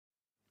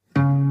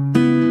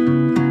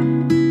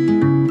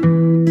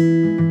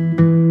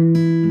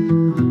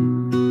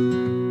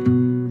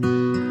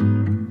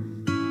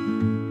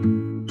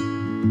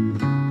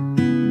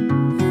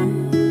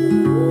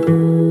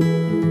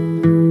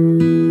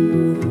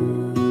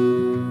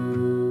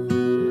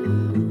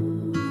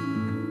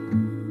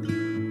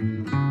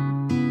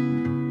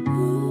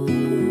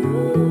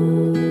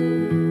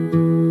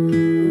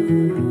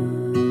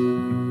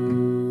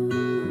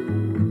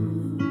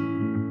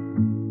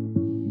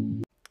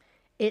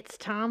It's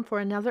time for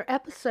another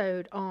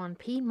episode on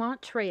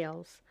Piedmont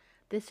Trails.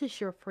 This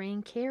is your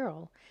friend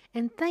Carol,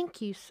 and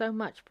thank you so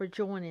much for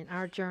joining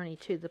our journey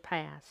to the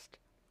past.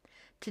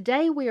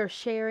 Today we are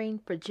sharing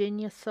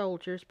Virginia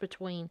soldiers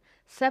between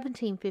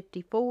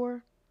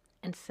 1754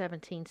 and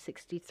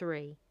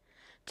 1763.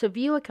 To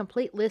view a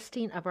complete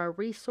listing of our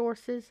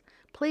resources,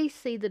 please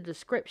see the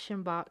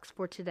description box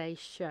for today's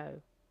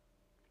show.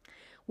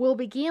 We'll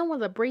begin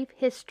with a brief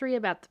history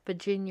about the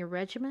Virginia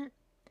Regiment,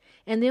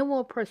 and then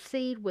we'll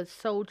proceed with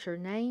soldier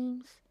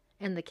names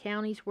and the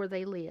counties where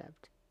they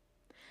lived.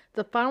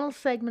 The final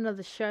segment of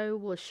the show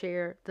will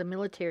share the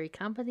military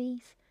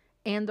companies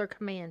and their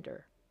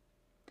commander.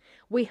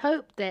 We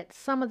hope that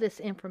some of this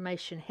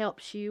information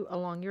helps you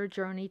along your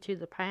journey to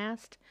the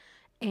past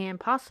and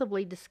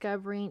possibly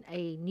discovering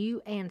a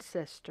new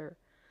ancestor,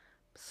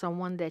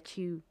 someone that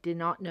you did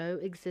not know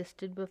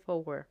existed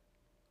before.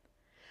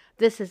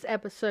 This is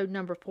episode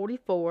number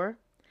 44,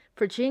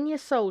 Virginia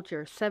Soldier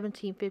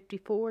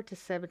 1754 to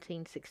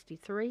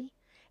 1763,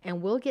 and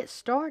we'll get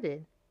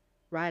started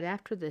right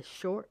after this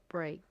short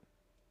break.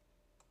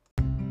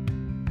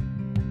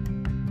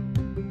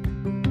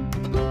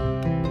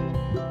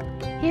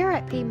 Here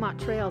at Piedmont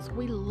Trails,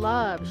 we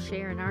love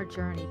sharing our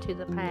journey to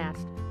the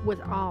past with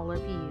all of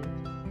you.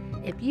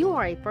 If you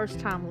are a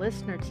first-time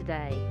listener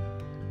today,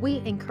 we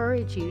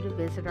encourage you to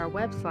visit our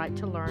website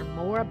to learn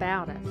more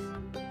about us.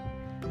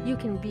 You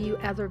can view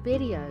other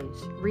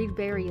videos, read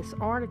various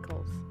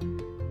articles,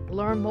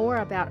 learn more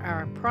about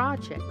our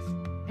projects,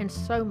 and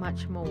so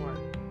much more.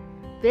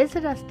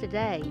 Visit us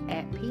today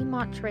at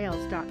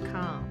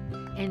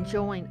PiedmontTrails.com and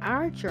join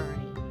our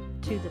journey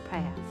to the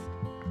past.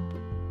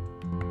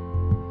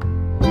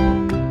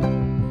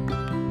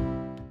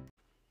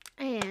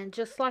 And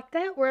just like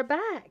that, we're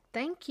back.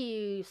 Thank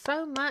you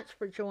so much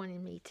for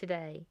joining me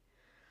today.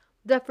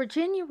 The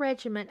Virginia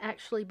Regiment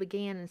actually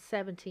began in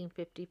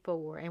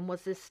 1754 and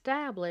was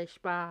established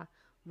by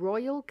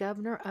Royal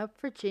Governor of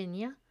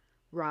Virginia,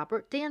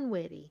 Robert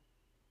Dinwiddie.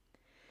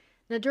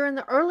 Now, during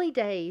the early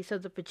days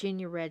of the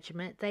Virginia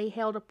Regiment, they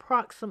held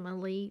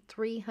approximately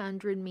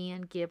 300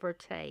 men, give or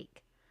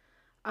take.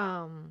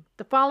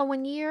 The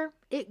following year,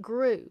 it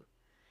grew.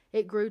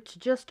 It grew to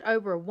just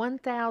over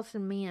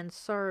 1,000 men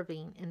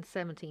serving in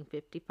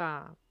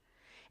 1755.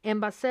 And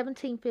by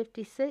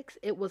 1756,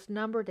 it was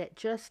numbered at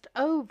just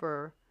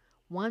over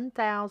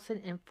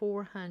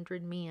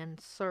 1,400 men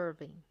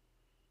serving.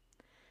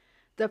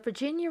 The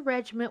Virginia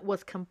Regiment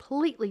was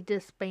completely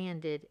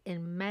disbanded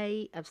in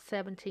May of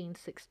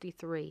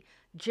 1763,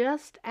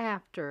 just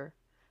after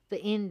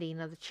the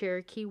ending of the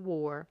Cherokee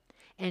War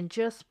and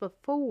just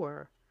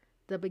before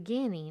the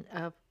beginning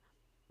of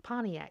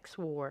Pontiac's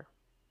War.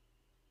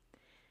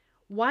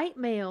 White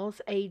males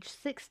aged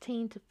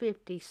 16 to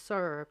 50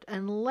 served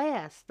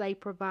unless they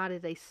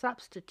provided a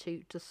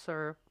substitute to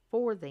serve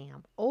for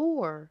them,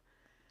 or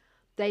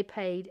they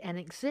paid an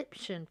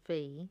exemption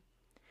fee,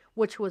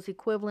 which was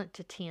equivalent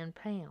to 10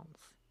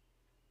 pounds.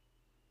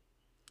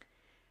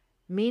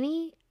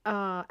 Many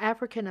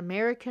African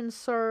Americans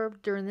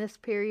served during this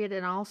period,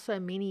 and also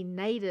many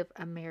Native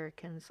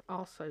Americans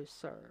also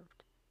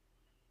served,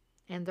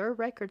 and their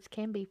records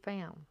can be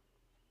found.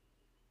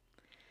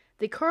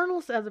 The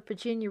colonels of the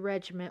Virginia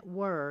Regiment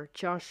were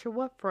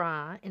Joshua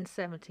Fry in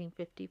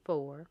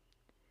 1754,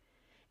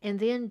 and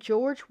then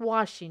George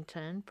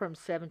Washington from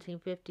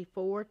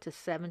 1754 to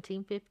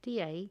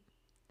 1758,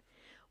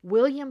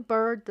 William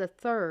Byrd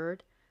III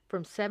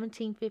from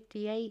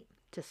 1758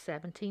 to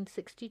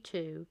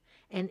 1762,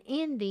 and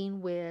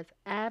ending with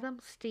Adam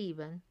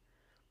Stephen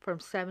from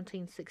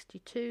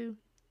 1762 to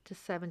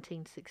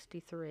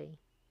 1763.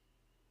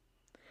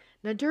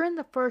 Now, during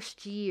the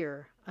first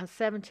year of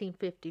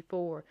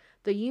 1754,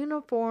 the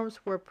uniforms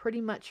were pretty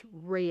much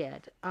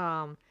red.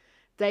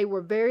 They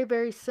were very,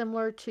 very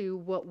similar to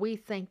what we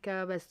think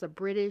of as the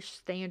British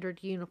standard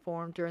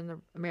uniform during the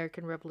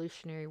American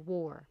Revolutionary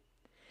War.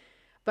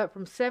 But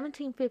from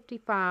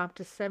 1755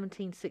 to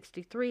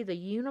 1763, the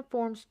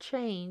uniforms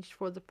changed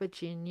for the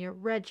Virginia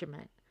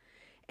Regiment.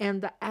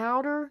 And the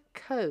outer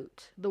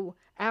coat, the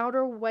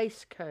outer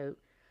waistcoat,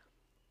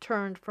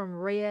 turned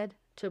from red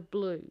to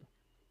blue.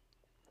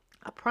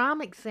 A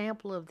prime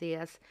example of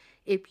this,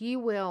 if you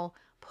will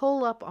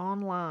pull up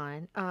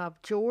online of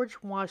George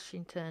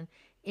Washington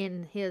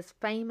in his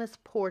famous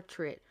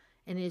portrait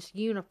in his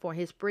uniform,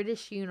 his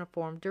British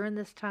uniform during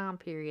this time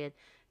period,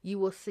 you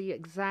will see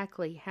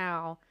exactly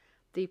how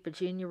the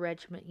Virginia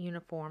Regiment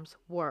uniforms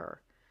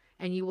were.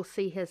 And you will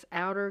see his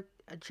outer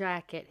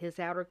jacket, his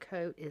outer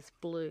coat is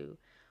blue,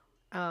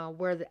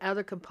 where the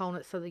other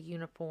components of the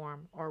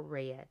uniform are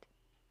red.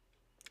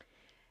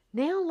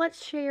 Now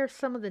let's share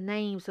some of the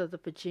names of the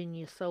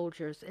Virginia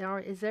soldiers.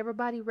 Is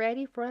everybody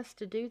ready for us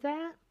to do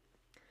that?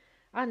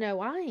 I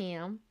know I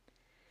am.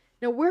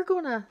 Now we're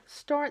going to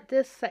start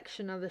this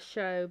section of the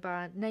show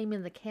by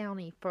naming the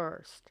county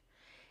first.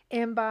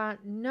 And by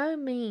no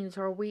means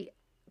are we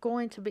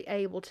going to be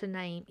able to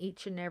name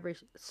each and every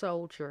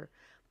soldier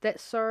that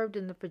served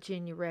in the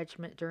Virginia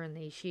Regiment during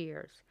these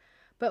years.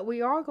 But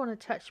we are going to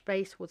touch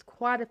base with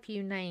quite a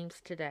few names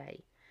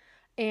today.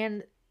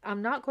 And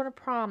I'm not going to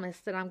promise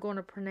that I'm going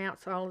to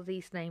pronounce all of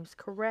these names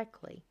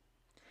correctly.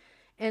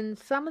 And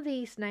some of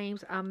these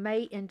names I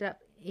may end up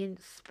in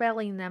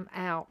spelling them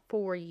out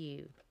for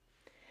you.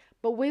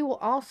 But we will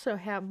also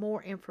have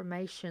more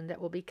information that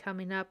will be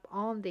coming up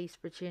on these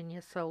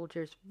Virginia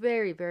soldiers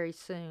very, very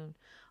soon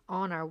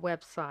on our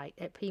website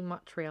at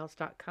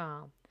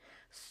PiedmontTrails.com.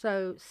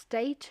 So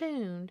stay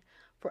tuned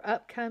for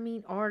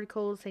upcoming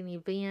articles and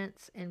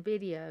events and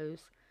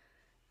videos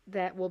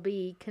that will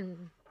be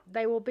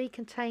they will be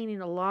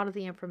containing a lot of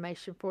the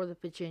information for the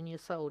Virginia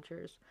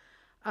soldiers.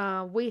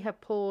 We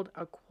have pulled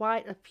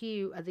quite a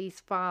few of these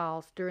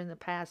files during the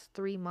past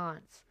 3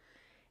 months,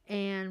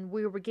 and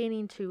we're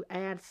beginning to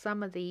add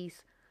some of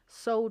these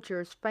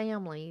soldiers'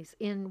 families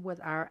in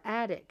with our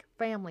attic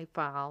family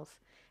files,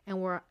 and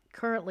we're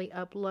currently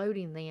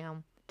uploading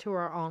them to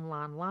our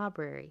online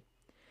library.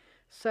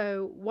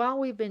 So while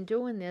we've been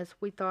doing this,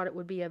 we thought it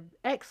would be an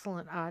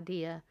excellent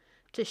idea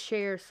to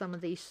share some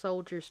of these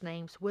soldiers'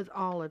 names with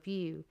all of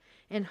you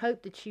and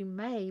hope that you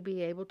may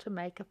be able to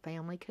make a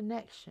family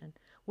connection,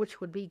 which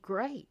would be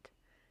great.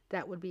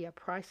 That would be a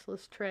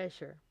priceless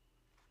treasure.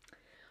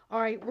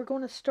 All right, we're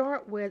going to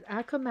start with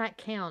Accomack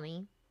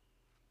County.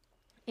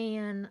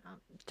 And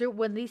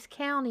when these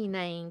county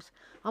names,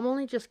 I'm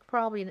only just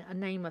probably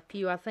name a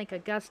few. I think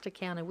Augusta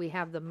County we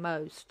have the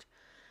most.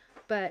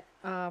 But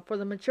for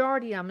the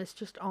majority of them, it's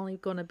just only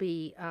going to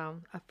be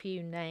a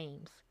few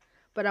names.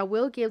 But I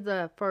will give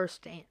the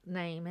first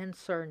name and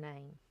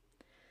surname.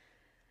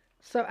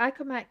 So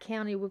Accomack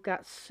County, we've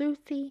got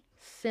Suthie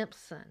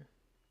Simpson,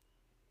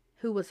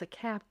 who was a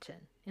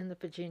captain in the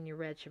Virginia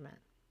Regiment.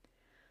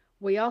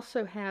 We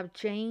also have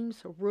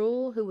James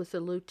Rule, who was a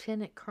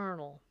lieutenant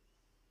colonel.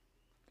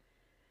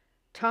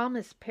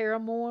 Thomas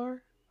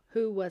Paramore,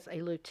 who was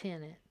a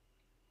lieutenant.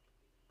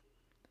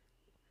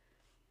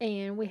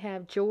 And we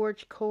have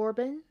George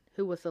Corbin,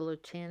 who was a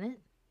lieutenant.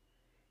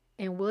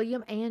 And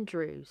William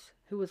Andrews,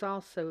 who was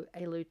also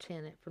a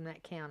lieutenant from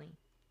that county.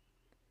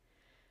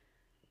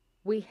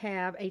 We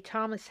have a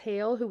Thomas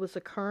Hale, who was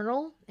a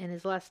colonel, and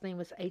his last name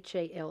was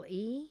Hale.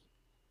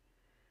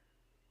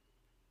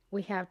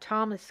 We have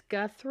Thomas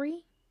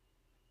Guthrie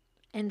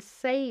and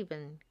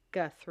Savin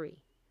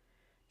Guthrie.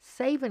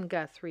 Savin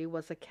Guthrie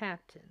was a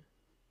captain.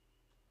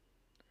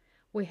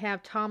 We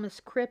have Thomas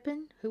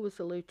Crippen, who was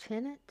a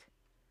lieutenant.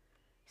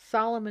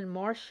 Solomon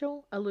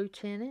Marshall, a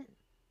lieutenant.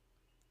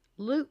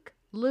 Luke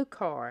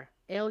Lucar,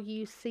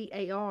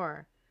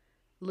 Lucar,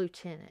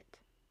 lieutenant.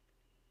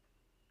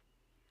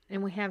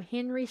 And we have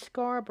Henry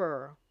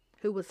Scarborough,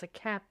 who was a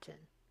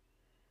captain.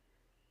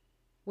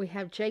 We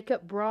have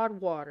Jacob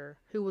Broadwater,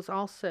 who was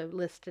also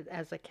listed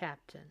as a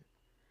captain.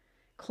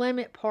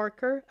 Clement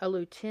Parker, a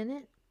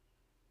lieutenant.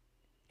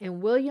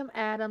 And William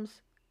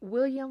Andrews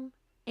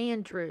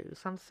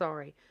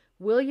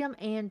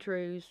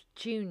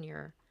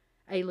Jr.,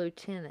 a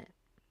lieutenant.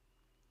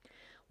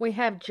 We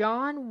have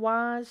John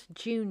Wise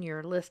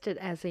Jr. listed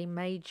as a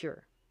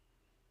major.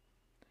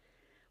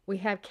 We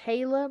have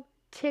Caleb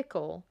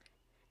Tickle,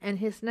 and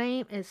his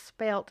name is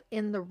spelt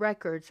in the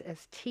records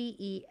as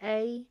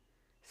Teackle.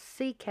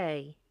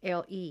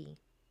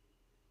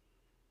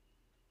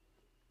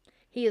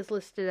 He is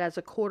listed as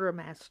a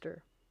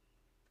quartermaster.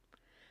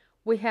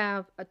 We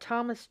have a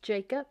Thomas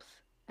Jacobs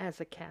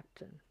as a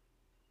captain.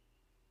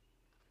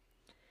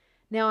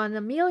 Now in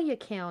Amelia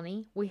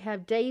County, we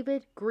have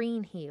David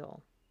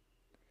Greenhill,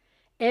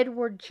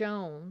 Edward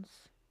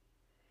Jones,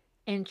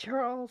 and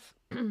Charles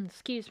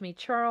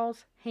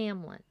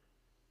Hamlin.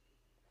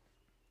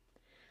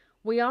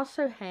 We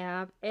also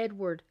have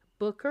Edward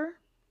Booker,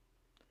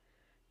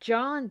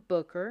 John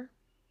Booker,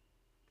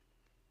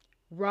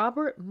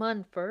 Robert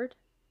Munford,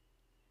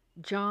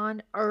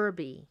 John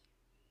Irby,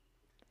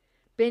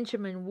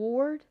 Benjamin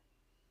Ward,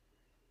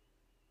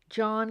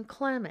 John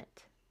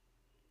Clement,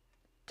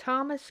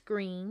 Thomas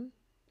Green,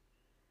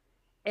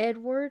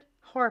 Edward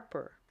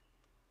Harper,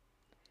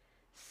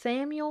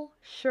 Samuel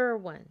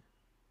Sherwin,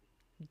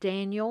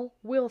 Daniel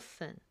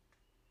Wilson,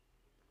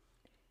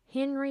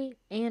 Henry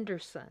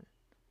Anderson,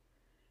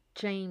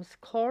 James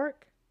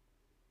Clark,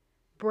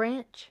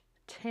 Branch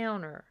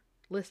Towner,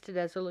 listed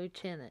as a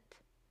lieutenant,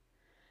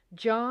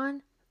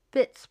 John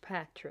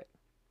Fitzpatrick,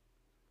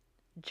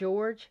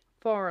 George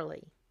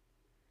Farley,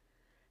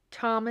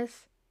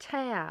 Thomas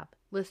Tabb,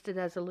 listed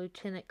as a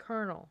lieutenant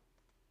colonel,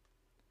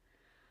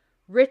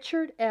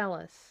 Richard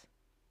Ellis,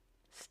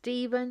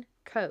 Stephen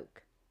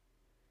Coke,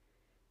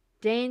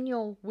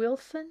 Daniel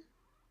Wilson,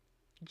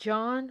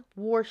 John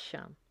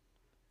Warsham,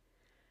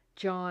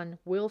 John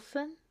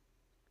Wilson,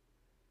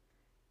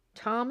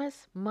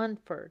 Thomas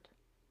Munford,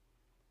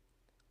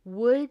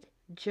 Wood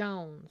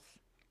Jones,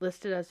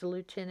 listed as a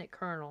lieutenant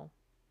colonel.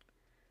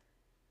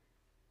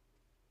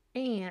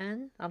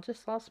 And I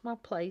just lost my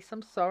place.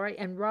 I'm sorry.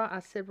 And I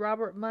said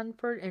Robert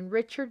Munford and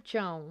Richard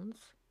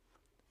Jones.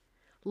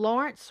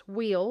 Lawrence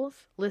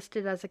Wheels,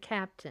 listed as a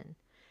captain.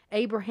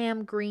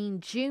 Abraham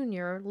Green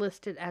Jr.,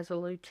 listed as a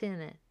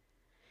lieutenant.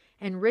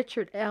 And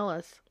Richard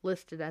Ellis,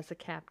 listed as a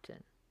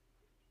captain.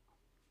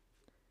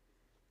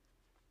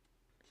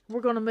 We're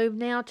going to move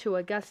now to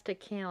Augusta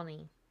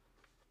County.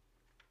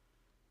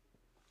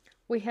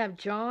 We have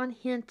John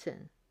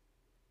Hinton.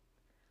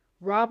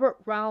 Robert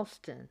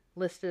Ralston,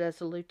 listed as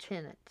a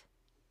lieutenant.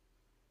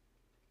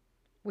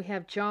 We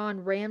have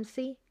John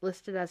Ramsey,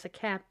 listed as a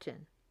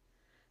captain.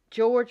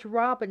 George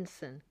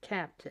Robinson,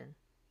 captain.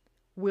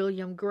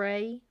 William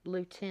Gray,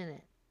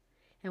 lieutenant.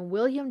 And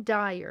William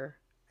Dyer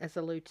as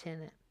a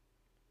lieutenant.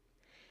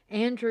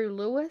 Andrew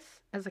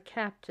Lewis as a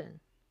captain.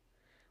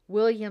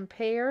 William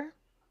Pear,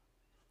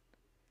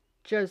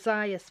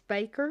 Josiah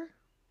Baker,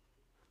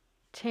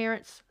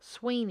 Terence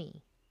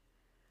Sweeney,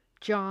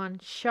 John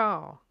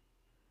Shaw,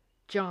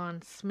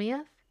 John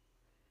Smith,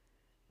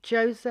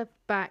 Joseph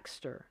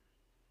Baxter,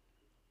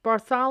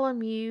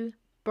 Bartholomew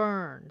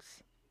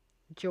Burns,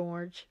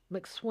 George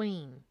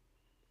McSween,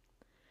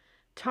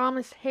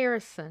 Thomas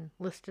Harrison,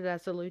 listed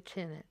as a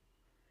lieutenant,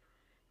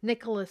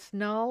 Nicholas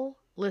Null,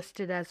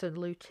 listed as a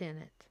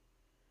lieutenant,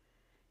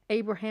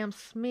 Abraham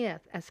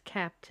Smith as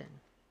captain,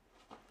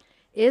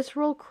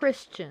 Israel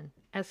Christian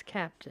as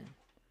captain,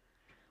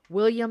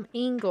 William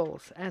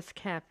Ingalls as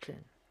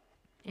captain,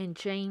 and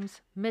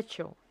James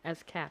Mitchell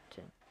as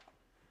captain.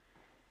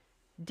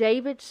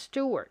 David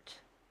Stewart,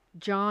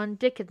 John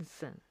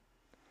Dickinson,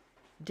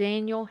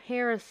 Daniel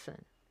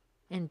Harrison,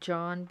 and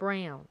John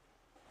Brown.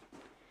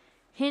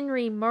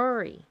 Henry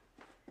Murray,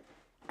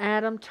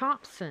 Adam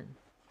Thompson,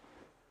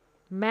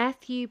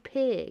 Matthew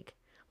Pigg,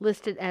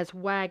 listed as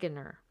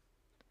wagoner,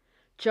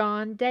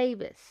 John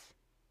Davis,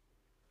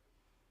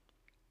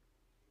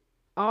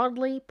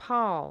 Audley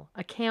Paul,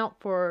 account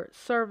for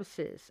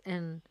services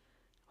and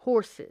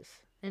horses.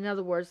 In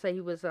other words,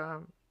 he was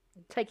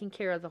taking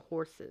care of the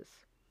horses.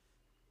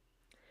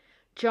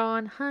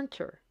 John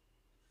Hunter,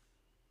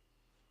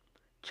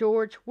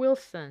 George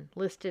Wilson,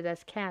 listed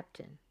as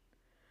captain,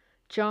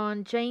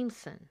 John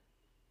Jameson,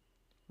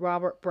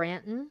 Robert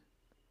Branton,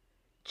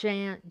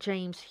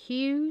 James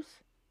Hughes,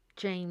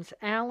 James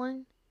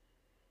Allen,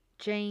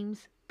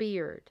 James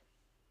Beard,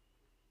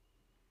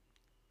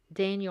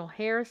 Daniel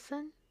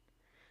Harrison,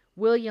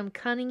 William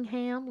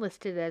Cunningham,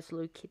 listed as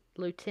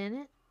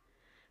lieutenant,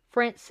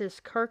 Francis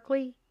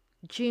Kirkley,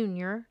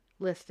 Jr.,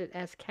 listed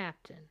as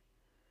captain,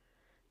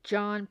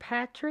 John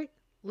Patrick,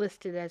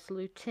 listed as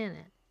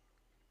lieutenant,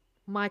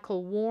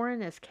 Michael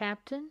Warren as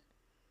captain,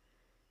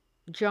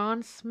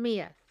 John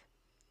Smith,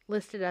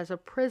 listed as a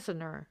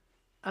prisoner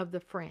of the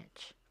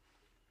French.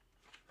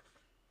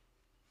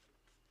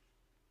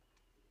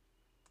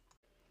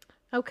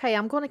 Okay,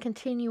 I'm going to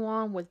continue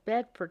on with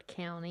Bedford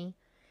County,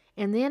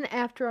 and then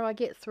after I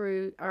get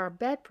through our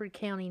Bedford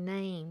County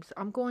names,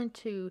 I'm going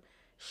to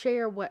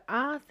share what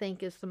I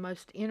think is the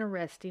most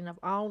interesting of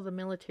all the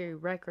military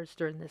records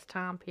during this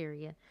time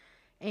period.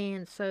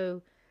 And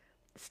so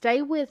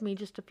stay with me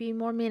just a few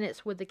more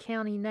minutes with the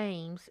county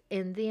names,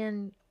 and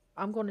then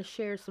I'm going to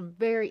share some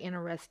very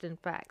interesting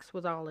facts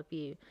with all of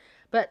you.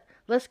 But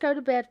let's go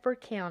to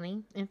Bedford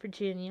County in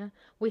Virginia.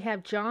 We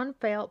have John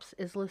Phelps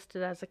is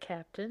listed as a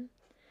captain.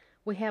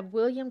 We have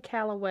William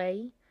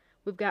Callaway.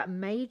 We've got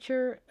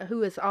Major,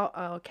 who is,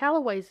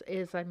 Callaway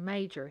is a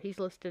major. He's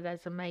listed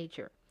as a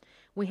major.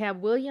 We have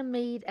William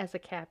Meade as a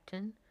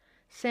captain.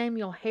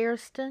 Samuel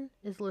Hairston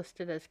is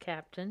listed as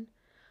captain.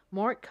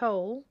 Mark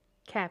Cole,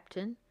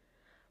 captain.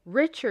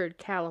 Richard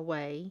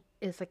Callaway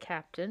is a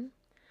captain.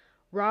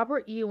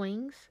 Robert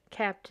Ewings,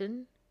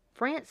 captain.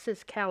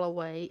 Francis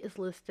Callaway is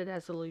listed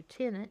as a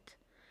lieutenant.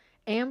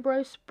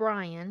 Ambrose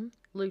Bryan,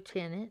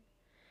 lieutenant.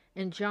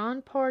 And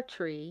John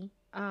Partry,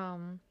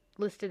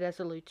 listed as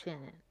a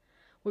lieutenant.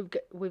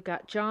 We've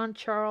got John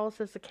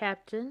Charles as a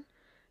captain.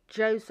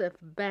 Joseph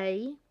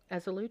Bay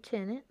as a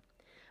lieutenant.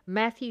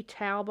 Matthew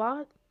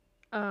Talbot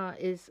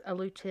is a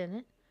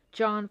lieutenant.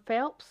 John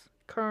Phelps,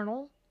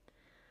 colonel.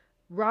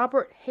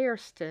 Robert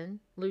Hairston,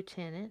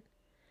 lieutenant.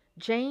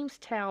 James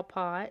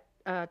Talbot,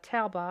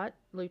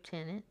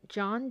 lieutenant.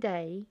 John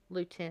Day,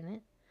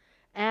 lieutenant.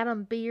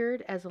 Adam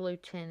Beard as a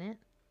lieutenant.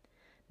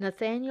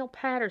 Nathaniel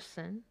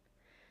Patterson.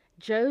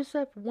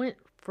 Joseph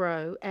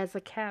Winfro as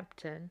a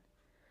captain.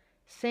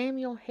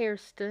 Samuel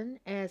Hairston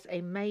as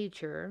a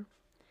major.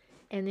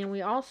 And then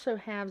we also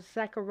have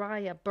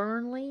Zachariah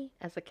Burnley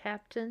as a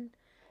captain.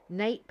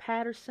 Nate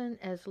Patterson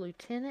as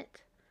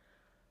lieutenant.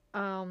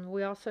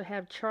 We also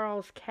have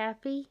Charles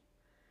Caffey,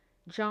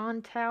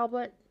 John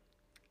Talbot.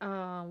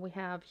 We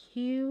have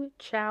Hugh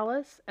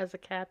Chalice as a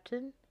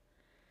captain.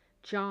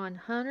 John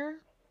Hunter.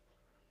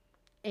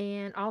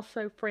 And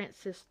also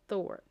Francis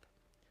Thorpe.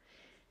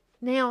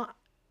 Now,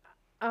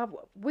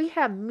 we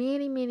have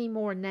many, many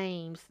more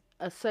names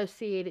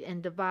associated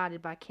and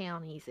divided by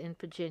counties in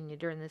Virginia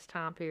during this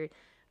time period.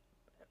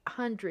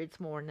 Hundreds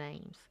more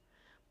names.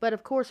 But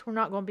of course, we're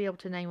not going to be able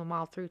to name them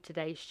all through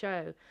today's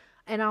show.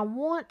 And I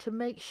want to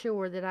make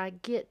sure that I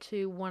get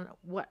to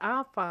what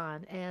I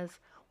find as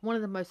one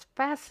of the most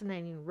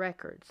fascinating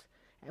records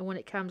when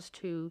it comes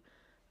to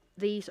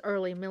these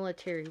early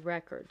military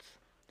records.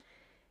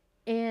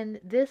 And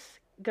this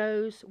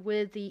goes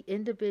with the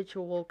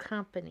individual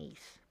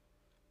companies.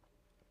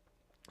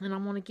 And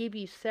I'm going to give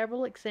you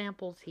several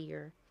examples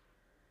here.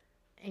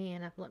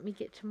 And let me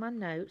get to my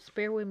notes.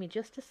 Bear with me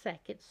just a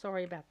second.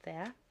 Sorry about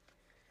that.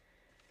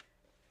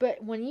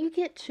 But when you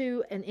get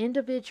to an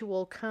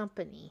individual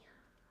company,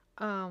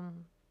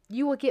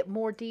 you will get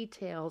more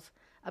details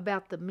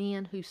about the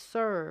men who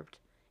served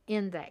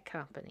in that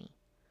company.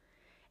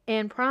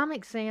 And prime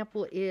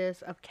example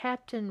is of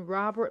Captain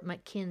Robert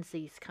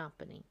McKenzie's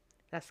company.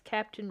 That's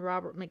Captain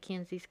Robert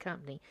McKenzie's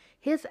company.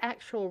 His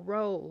actual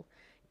role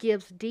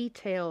gives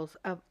details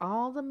of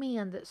all the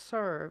men that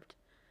served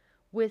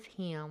with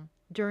him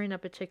during a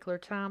particular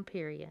time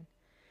period.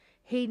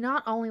 He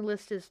not only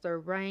lists their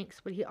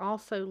ranks, but he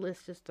also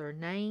lists their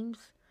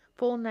names,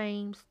 full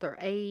names, their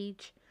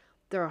age,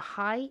 their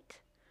height,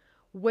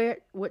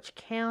 which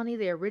county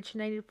they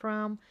originated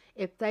from,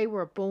 if they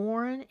were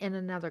born in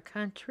another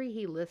country,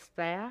 he lists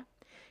that.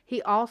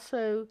 He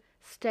also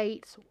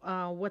states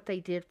what they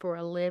did for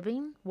a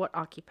living, what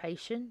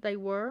occupation they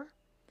were,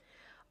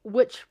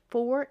 which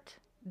fort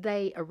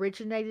they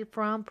originated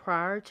from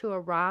prior to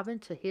arriving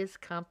to his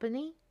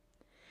company.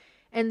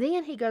 And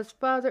then he goes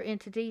further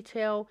into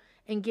detail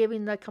in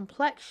giving the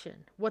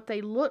complexion, what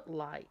they looked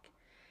like,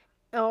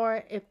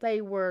 or if they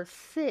were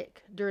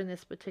sick during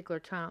this particular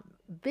time.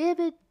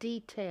 Vivid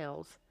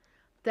details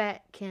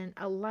that can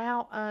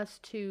allow us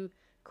to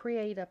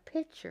create a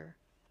picture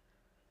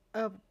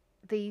of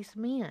these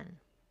men.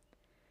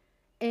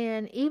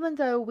 And even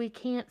though we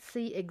can't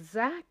see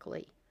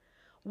exactly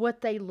what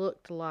they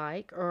looked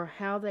like or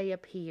how they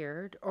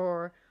appeared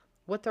or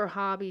what their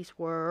hobbies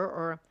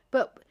were,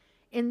 but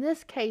in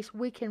this case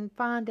we can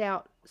find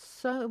out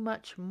so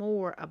much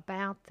more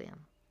about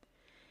them.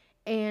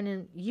 And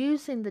in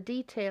using the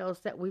details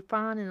that we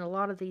find in a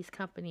lot of these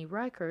company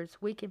records,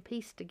 we can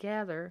piece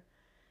together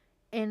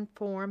and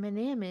form an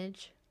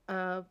image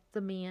of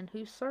the men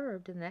who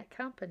served in that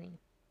company.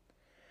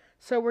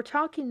 So we're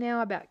talking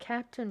now about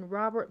Captain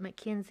Robert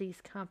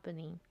McKenzie's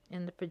company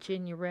in the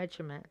Virginia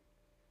Regiment.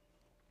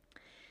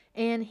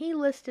 And he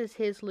listed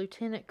his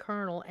lieutenant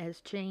colonel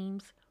as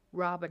James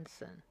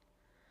Robinson.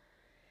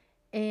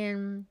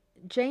 And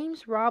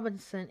James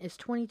Robinson is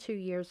 22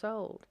 years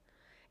old.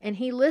 And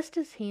he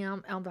lists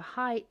him on the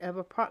height of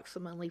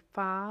approximately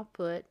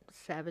 5'7".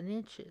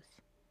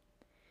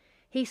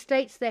 He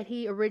states that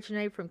he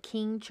originated from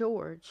King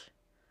George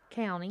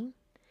County.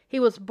 He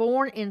was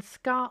born in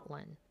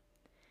Scotland.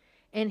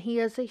 And he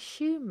is a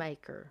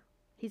shoemaker.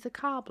 He's a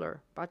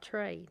cobbler by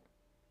trade.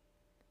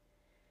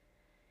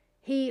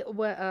 He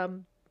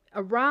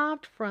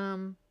arrived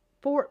from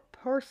Fort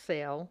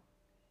Purcell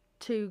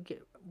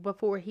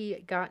before he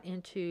got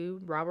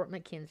into Robert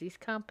McKenzie's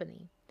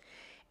company.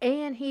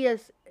 And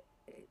he's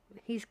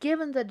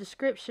given the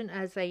description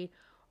as a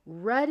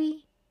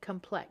ruddy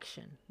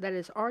complexion. That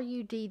is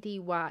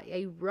Ruddy,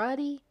 a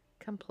ruddy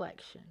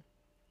complexion.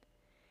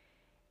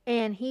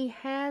 And he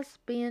has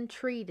been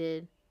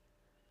treated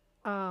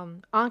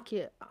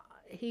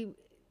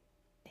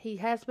he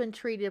has been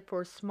treated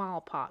for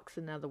smallpox,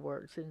 in other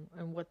words,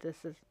 and what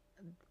this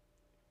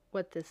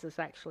is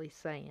actually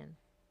saying.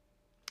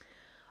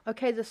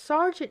 Okay, the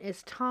sergeant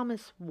is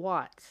Thomas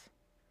Watts.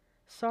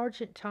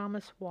 Sergeant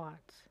Thomas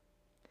Watts.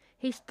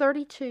 He's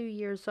 32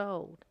 years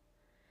old.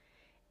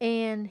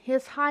 And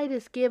his height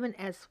is given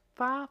as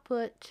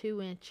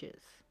 5'2".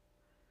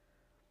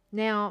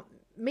 Now,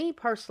 me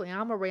personally,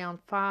 I'm around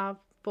 5'4",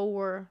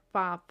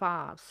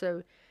 5'5".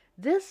 So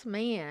this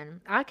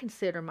man, I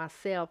consider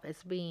myself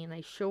as being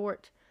a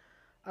short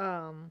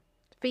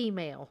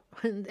female.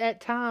 And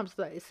at times,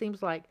 it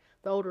seems like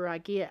the older I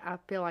get, I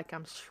feel like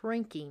I'm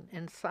shrinking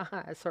in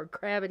size or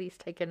gravity's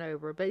taking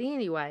over. But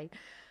anyway,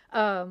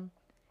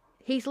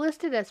 he's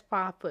listed as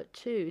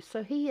 5'2",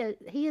 so he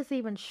is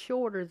even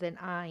shorter than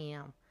I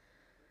am.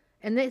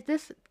 And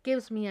this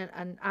gives me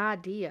an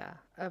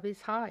idea of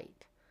his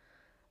height.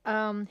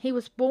 He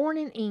was born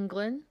in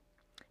England,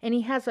 and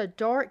he has a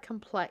dark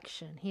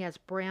complexion. He has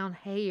brown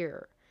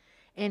hair,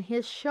 and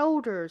his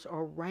shoulders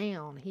are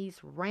round.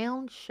 He's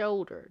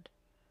round-shouldered.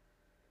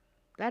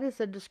 That is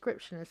a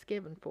description that's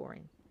given for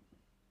him.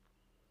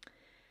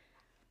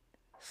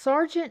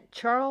 Sergeant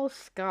Charles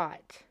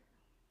Scott.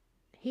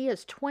 He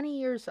is 20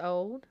 years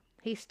old.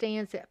 He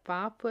stands at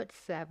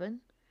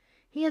 5'7".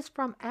 He is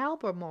from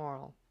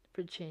Albemarle,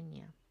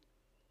 Virginia.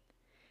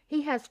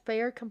 He has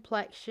fair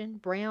complexion,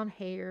 brown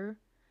hair,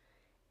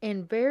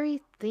 and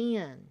very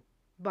thin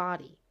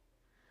body.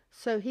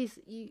 So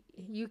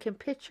you can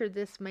picture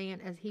this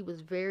man as he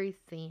was very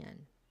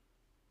thin.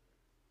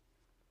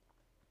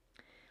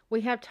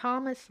 We have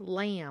Thomas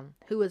Lamb,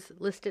 who is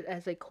listed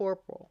as a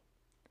corporal.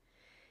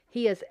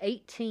 He is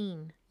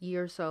 18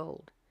 years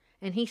old,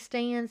 and he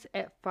stands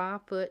at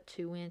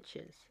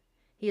 5'2".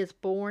 He is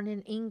born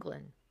in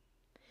England.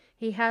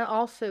 He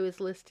also is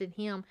listed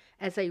him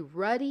as a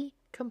ruddy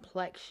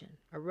complexion.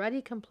 A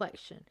ruddy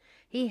complexion.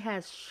 He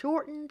has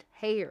shortened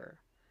hair,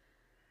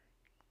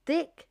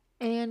 thick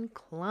and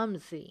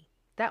clumsy.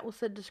 That was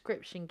the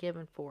description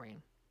given for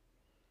him.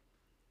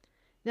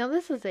 Now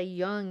this is a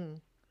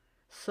young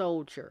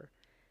soldier.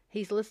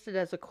 He's listed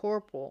as a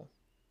corporal,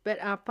 but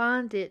I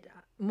find it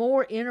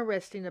more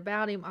interesting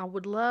about him. I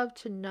would love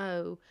to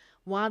know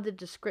why the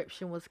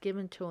description was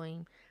given to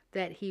him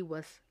that he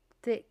was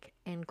thick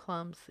and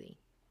clumsy.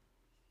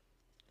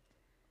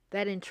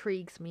 That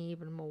intrigues me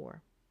even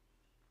more.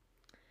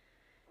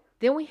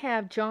 Then we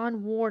have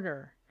John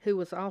Warner, who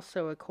was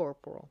also a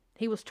corporal.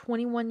 He was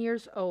 21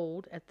 years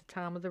old at the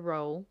time of the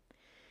roll.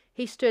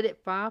 He stood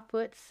at 5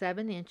 foot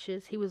 7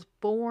 inches. He was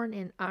born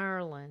in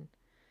Ireland,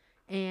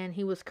 and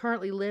he was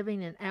currently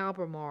living in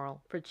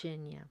Albemarle,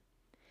 Virginia.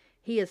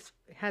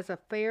 Has a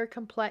fair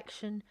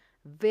complexion,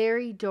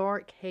 very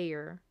dark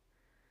hair.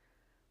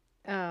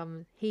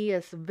 He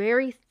is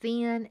very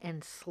thin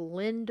and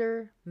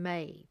slender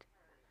made.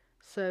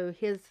 So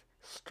his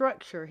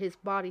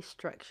body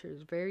structure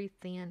is very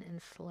thin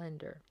and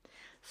slender.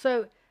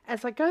 So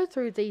as I go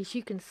through these,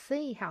 you can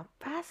see how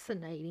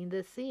fascinating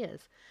this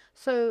is.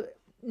 So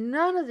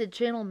none of the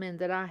gentlemen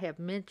that I have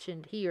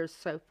mentioned here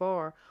so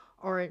far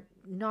are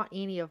not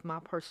any of my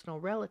personal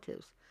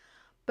relatives.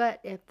 But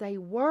if they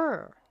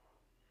were,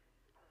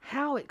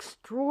 how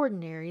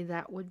extraordinary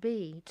that would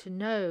be to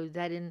know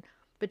that in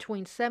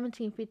between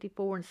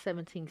 1754 and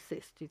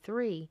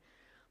 1763,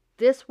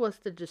 this was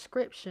the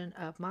description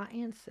of my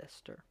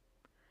ancestor.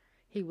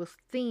 He was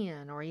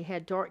thin, or he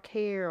had dark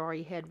hair, or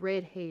he had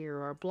red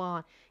hair, or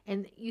blonde.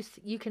 And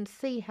you can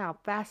see how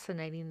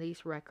fascinating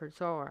these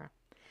records are.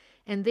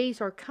 And these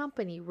are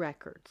company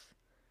records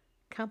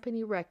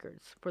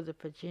for the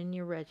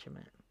Virginia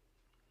Regiment.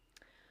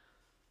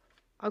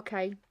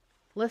 Okay,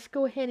 let's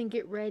go ahead and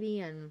get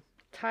ready and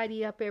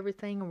tidy up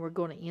everything, and we're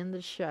going to end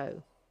the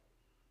show.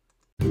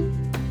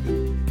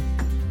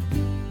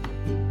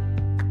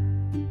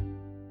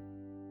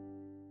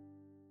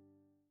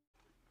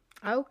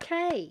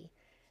 Okay,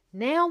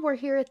 now we're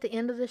here at the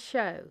end of the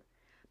show.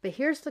 But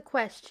here's the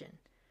question.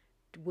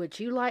 Would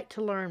you like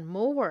to learn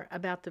more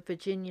about the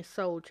Virginia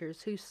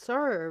soldiers who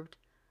served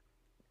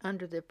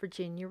under the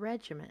Virginia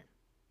Regiment?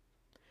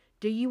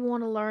 Do you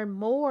want to learn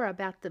more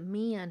about the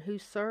men who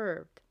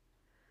served?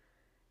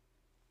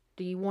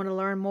 Do you want to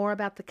learn more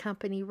about the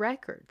company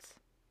records?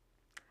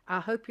 I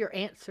hope your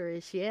answer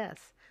is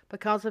yes,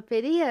 because if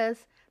it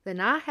is,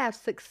 then I have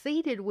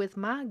succeeded with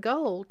my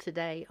goal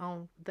today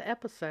on the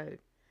episode.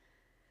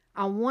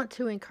 I want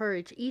to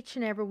encourage each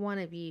and every one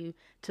of you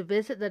to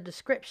visit the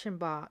description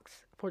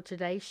box for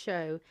today's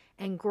show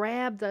and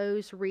grab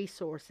those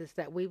resources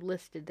that we've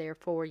listed there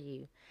for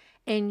you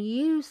and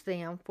use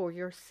them for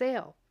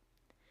yourself.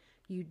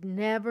 You'd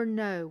never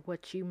know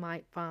what you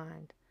might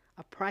find,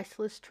 a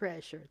priceless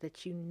treasure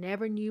that you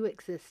never knew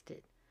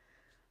existed.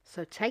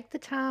 So take the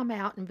time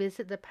out and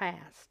visit the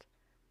past.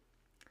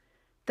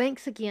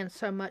 Thanks again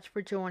so much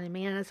for joining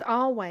me, and as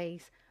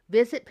always,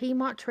 visit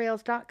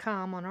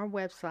PiedmontTrails.com on our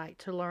website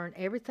to learn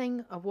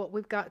everything of what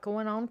we've got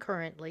going on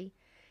currently,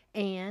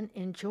 and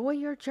enjoy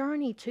your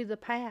journey to the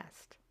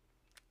past.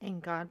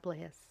 And God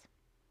bless.